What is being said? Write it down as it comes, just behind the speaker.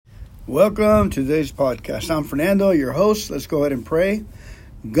Welcome to today's podcast. I'm Fernando, your host. Let's go ahead and pray.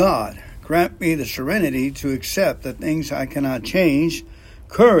 God, grant me the serenity to accept the things I cannot change,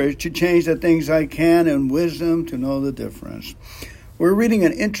 courage to change the things I can, and wisdom to know the difference. We're reading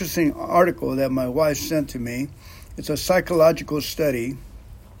an interesting article that my wife sent to me. It's a psychological study.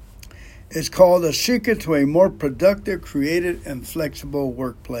 It's called The Secret to a More Productive, Creative, and Flexible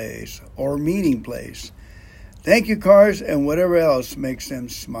Workplace or Meeting Place. Thank you cards and whatever else makes them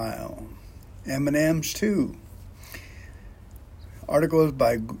smile. M&M's too. Articles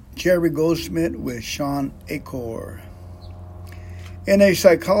by Jerry Goldsmith with Shawn Achor. In a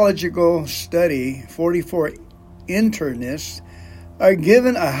psychological study, 44 internists are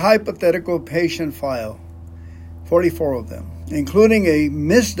given a hypothetical patient file, 44 of them, including a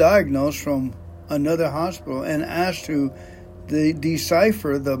misdiagnosed from another hospital, and asked to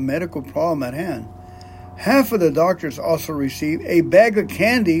decipher the medical problem at hand. Half of the doctors also receive a bag of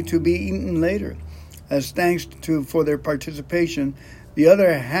candy to be eaten later, as thanks for their participation. The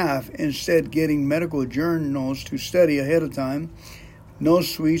other half instead getting medical journals to study ahead of time. No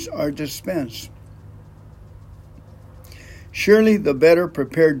sweets are dispensed. Surely the better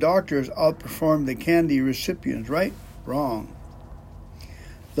prepared doctors outperform the candy recipients, right? Wrong.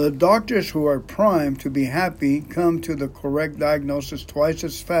 The doctors who are primed to be happy come to the correct diagnosis twice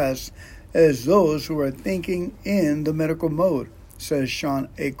as fast as those who are thinking in the medical mode, says Shawn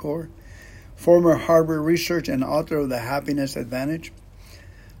Achor, former Harvard researcher and author of The Happiness Advantage.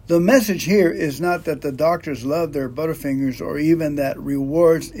 The message here is not that the doctors love their butterfingers or even that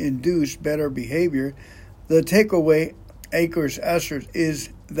rewards induce better behavior. The takeaway, Achor's asserts,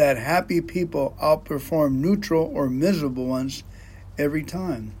 is that happy people outperform neutral or miserable ones every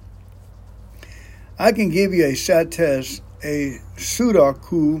time. I can give you a sad test, a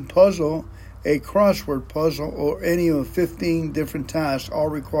Sudoku puzzle, a crossword puzzle, or any of 15 different tasks. All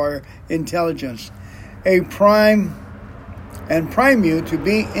require intelligence. Prime you to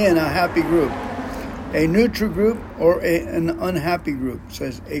be in a happy group, a neutral group, or an unhappy group,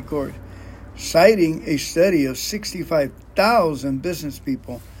 says Achor, citing a study of 65,000 business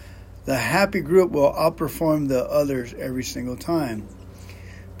people. The happy group will outperform the others every single time.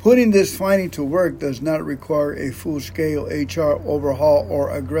 Putting this finding to work does not require a full-scale HR overhaul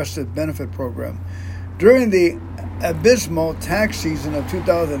or aggressive benefit program. During the abysmal tax season of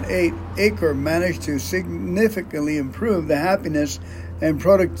 2008, Achor managed to significantly improve the happiness and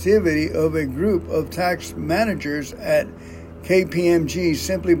productivity of a group of tax managers at KPMG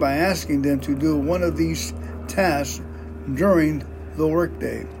simply by asking them to do one of these tasks during the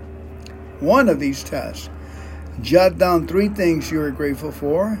workday. One of these tasks. Jot down 3 things you are grateful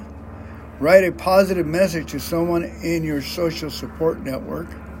for. Write a positive message to someone in your social support network.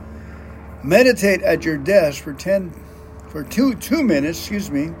 Meditate at your desk for 2 minutes,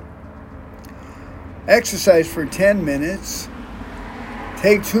 Exercise for 10 minutes.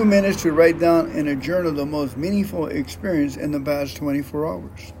 Take 2 minutes to write down in a journal the most meaningful experience in the past 24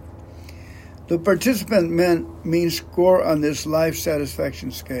 hours. The participant means score on this life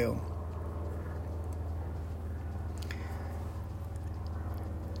satisfaction scale.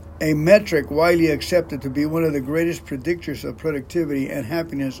 A metric widely accepted to be one of the greatest predictors of productivity and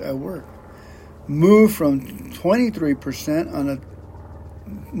happiness at work. Moved from 23 on a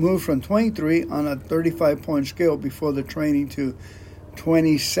 35-point scale before the training to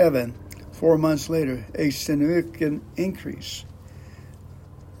 27 4 months later, a significant increase,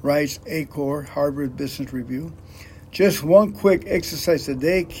 writes Achor, Harvard Business Review. Just one quick exercise a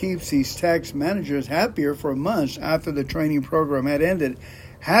day keeps these tax managers happier for months after the training program had ended.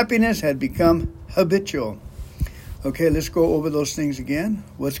 Happiness had become habitual. Okay, let's go over those things again.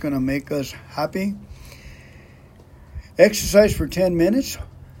 What's going to make us happy? Exercise for 10 minutes.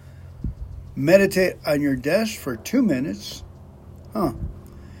 Meditate on your desk for 2 minutes.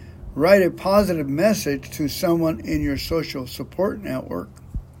 Write a positive message to someone in your social support network.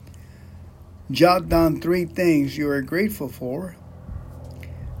 Jot down 3 things you are grateful for.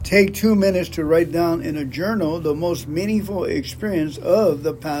 Take 2 minutes to write down in a journal the most meaningful experience of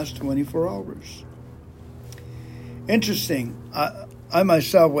the past 24 hours. Interesting. I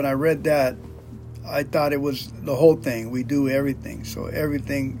myself, when I read that, I thought it was the whole thing. We do everything, so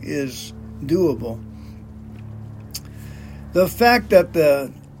everything is doable. The fact that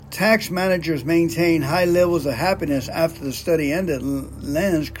the tax managers maintain high levels of happiness after the study ended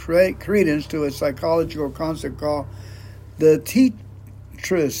lends credence to a psychological concept called the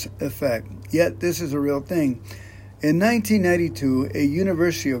Tetris effect. Yet this is a real thing. In 1992, a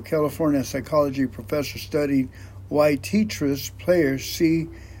University of California psychology professor studied why Tetris players see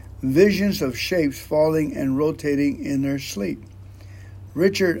visions of shapes falling and rotating in their sleep.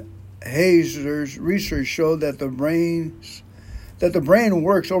 Richard Hazer's research showed that the brain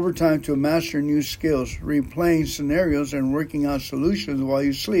works overtime to master new skills, replaying scenarios and working out solutions while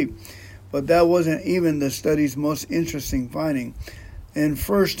you sleep. But that wasn't even the study's most interesting finding. In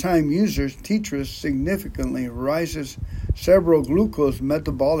first-time users, Tetris significantly rises cerebral glucose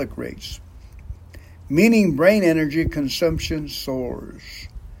metabolic rates, meaning brain energy consumption soars,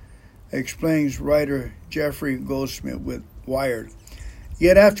 explains writer Jeffrey Goldsmith with Wired.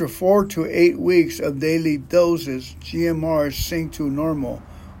 Yet after 4 to 8 weeks of daily doses, GMRs sink to normal,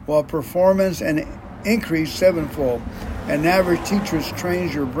 while performance and increase sevenfold. An average Tetris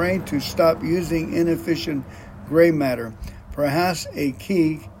trains your brain to stop using inefficient gray matter, perhaps a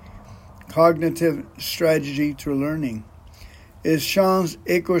key cognitive strategy to learning. Is Sean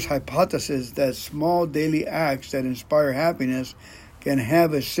Aker's hypothesis that small daily acts that inspire happiness can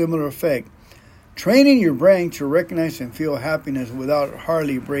have a similar effect, training your brain to recognize and feel happiness without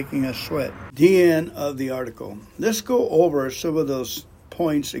hardly breaking a sweat. The end of the article. Let's go over some of those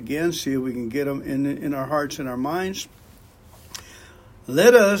points again, see if we can get them in our hearts and our minds.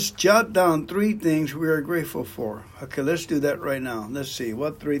 Let us jot down 3 things we are grateful for. Okay, let's do that right now. Let's see.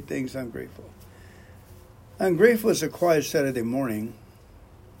 What 3 things I'm grateful? I'm grateful it's a quiet Saturday morning.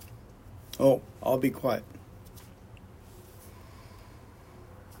 Oh, I'll be quiet.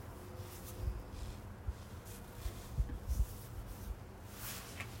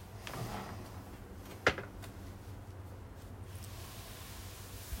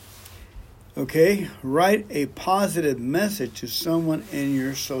 Okay, write a positive message to someone in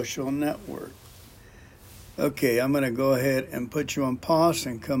your social network. Okay, I'm going to go ahead and put you on pause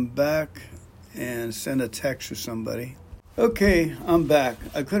and come back and send a text to somebody. Okay, I'm back.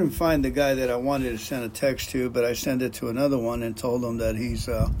 I couldn't find the guy that I wanted to send a text to, but I sent it to another one and told him that he's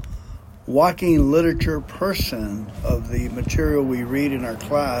a walking literature person of the material we read in our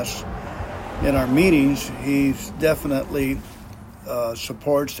class, in our meetings. He's definitely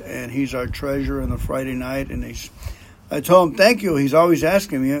supports, and he's our treasurer on the Friday night. And I told him thank you. He's always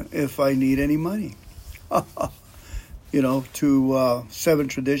asking me if I need any money, to Seven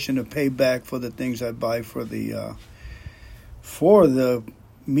Tradition to pay back for the things I buy for the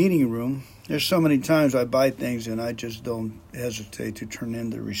meeting room. There's so many times I buy things and I just don't hesitate to turn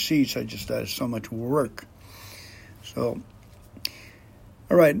in the receipts. That is so much work. So,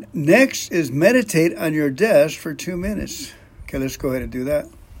 all right. Next is meditate on your desk for 2 minutes. Okay, let's go ahead and do that.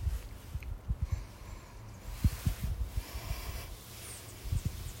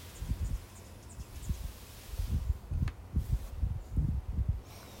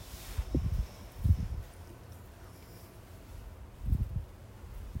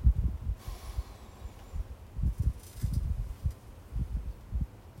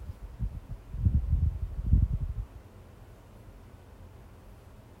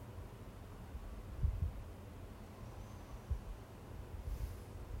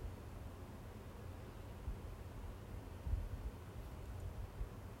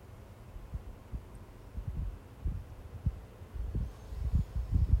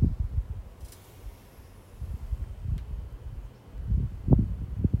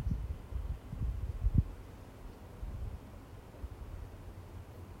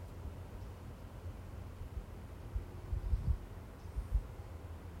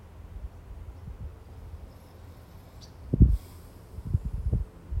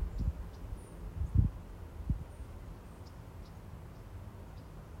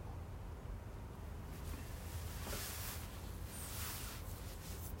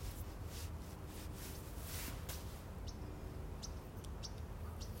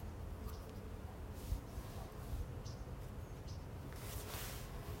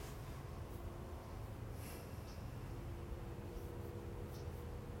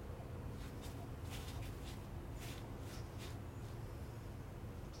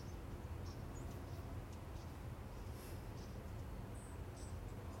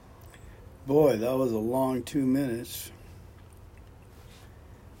 Boy, that was a long 2 minutes.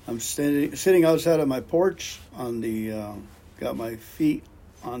 I'm sitting outside of my porch on got my feet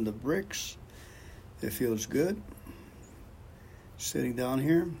on the bricks. It feels good. Sitting down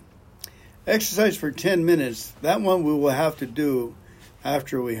here. Exercise for 10 minutes. That one we will have to do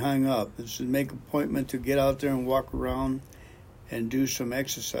after we hang up. This is make an appointment to get out there and walk around and do some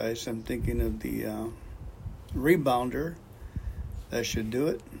exercise. I'm thinking of the rebounder. That should do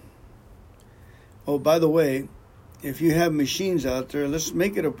it. Oh, by the way, if you have machines out there, let's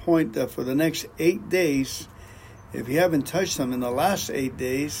make it a point that for the next 8 days, if you haven't touched them in the last 8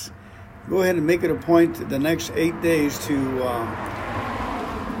 days, go ahead and make it a point the next 8 days to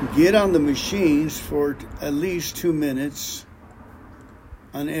get on the machines for at least 2 minutes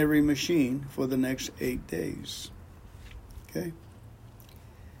on every machine for the next 8 days. Okay?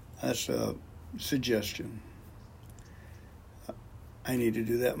 That's a suggestion. I need to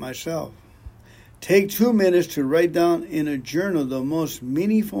do that myself. Take 2 minutes to write down in a journal the most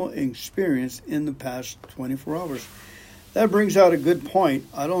meaningful experience in the past 24 hours. That brings out a good point.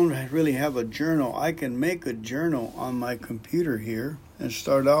 I don't really have a journal. I can make a journal on my computer here and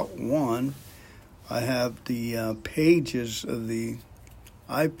start out one. I have the pages of the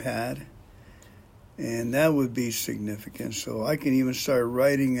iPad, and that would be significant. So I can even start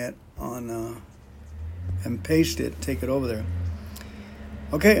writing it on and paste it, take it over there.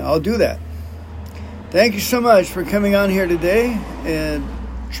 Okay, I'll do that. Thank you so much for coming on here today and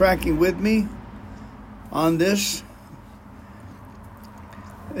tracking with me on this.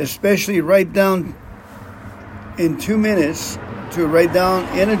 Especially write down in 2 minutes to write down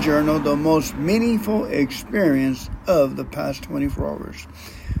in a journal the most meaningful experience of the past 24 hours.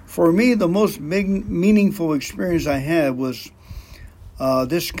 For me, the most meaningful experience I had was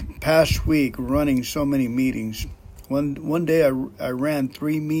this past week running so many meetings. One day I ran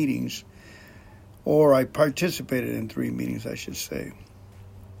 3 meetings, or I participated in 3 meetings, I should say.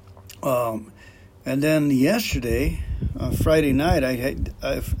 And then yesterday, Friday night,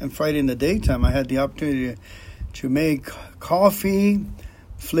 and Friday in the daytime, I had the opportunity to make coffee,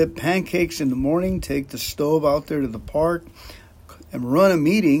 flip pancakes in the morning, take the stove out there to the park, and run a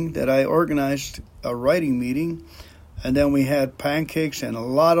meeting that I organized, a writing meeting. And then we had pancakes and a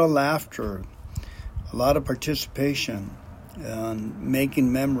lot of laughter, a lot of participation, and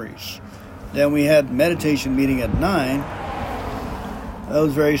making memories. Then we had meditation meeting at 9. That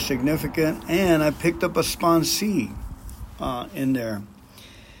was very significant. And I picked up a sponsee in there.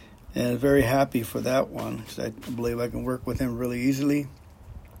 And very happy for that one, because I believe I can work with him really easily.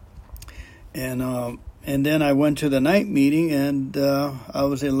 And then I went to the night meeting, and I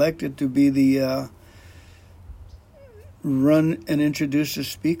was elected to be the run and introduce the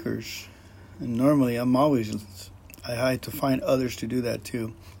speakers. And normally I had to find others to do that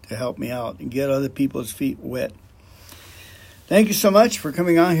too, to help me out and get other people's feet wet. Thank you so much for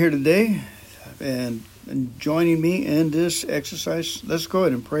coming on here today and joining me in this exercise. Let's go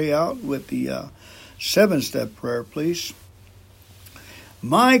ahead and pray out with the 7-step prayer, please.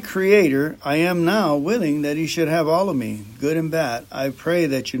 My Creator, I am now willing that you should have all of me, good and bad. I pray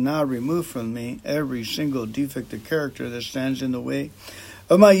that you now remove from me every single defect of character that stands in the way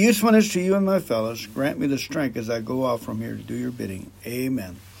of my usefulness to you and my fellows. Grant me the strength as I go out from here to do your bidding.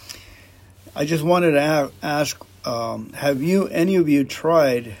 Amen. I just wanted to ask, have any of you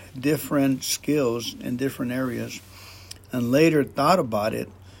tried different skills in different areas and later thought about it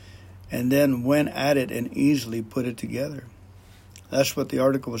and then went at it and easily put it together? That's what the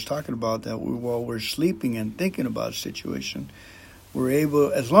article was talking about, that while we're sleeping and thinking about a situation, we're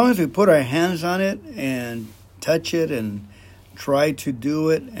able, as long as we put our hands on it and touch it and try to do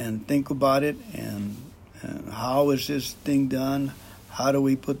it and think about it and how is this thing done, how do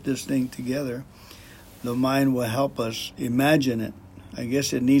we put this thing together, the mind will help us imagine it. I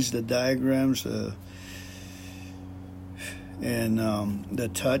guess it needs the diagrams and the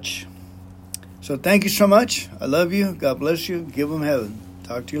touch. So thank you so much. I love you. God bless you. Give them heaven.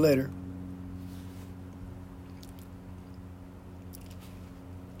 Talk to you later.